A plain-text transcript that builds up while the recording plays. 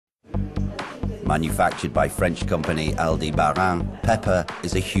Manufactured by French company Aldebaran, Pepper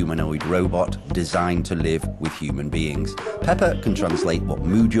is a humanoid robot designed to live with human beings. Pepper can translate what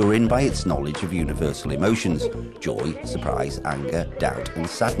mood you're in by its knowledge of universal emotions: joy, surprise, anger, doubt and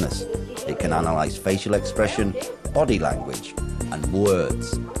sadness. It can analyse facial expression, body language and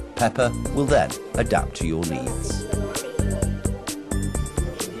words. Pepper will then adapt to your needs.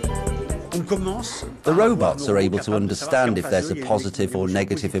 The robots are able to understand if there's a positive or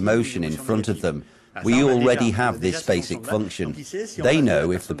negative emotion in front of them. We already have this basic function. They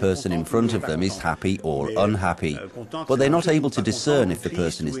know if the person in front of them is happy or unhappy, but they're not able to discern if the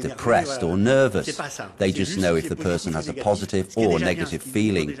person is depressed or nervous. They just know if the person has a positive or negative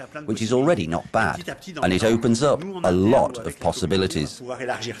feeling, which is already not bad, and it opens up a lot of possibilities.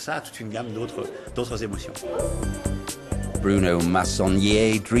 Bruno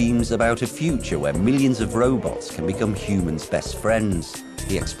Massonnier dreams about a future where millions of robots can become humans' best friends.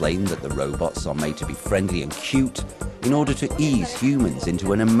 He explained that the robots are made to be friendly and cute in order to ease humans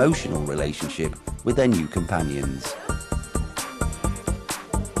into an emotional relationship with their new companions.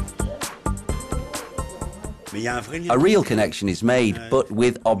 A real connection is made, but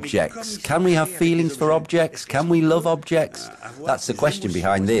with objects. Can we have feelings for objects? Can we love objects? That's the question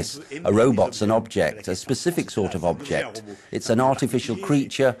behind this. A robot's an object, a specific sort of object. It's an artificial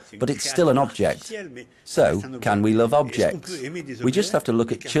creature, but it's still an object. So, can we love objects? We just have to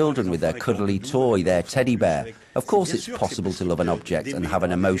look at children with their cuddly toy, their teddy bear. Of course it's possible to love an object and have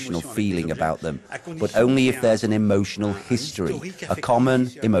an emotional feeling about them, but only if there's an emotional history, a common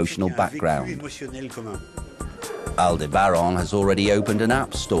emotional background. Aldebaran has already opened an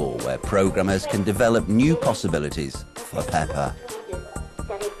app store where programmers can develop new possibilities for Pepper.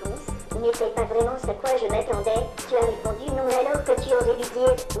 Ta réponse n'était pas vraiment ce à quoi je m'attendais. Tu as répondu non alors que tu aurais dû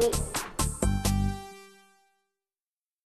dire oui.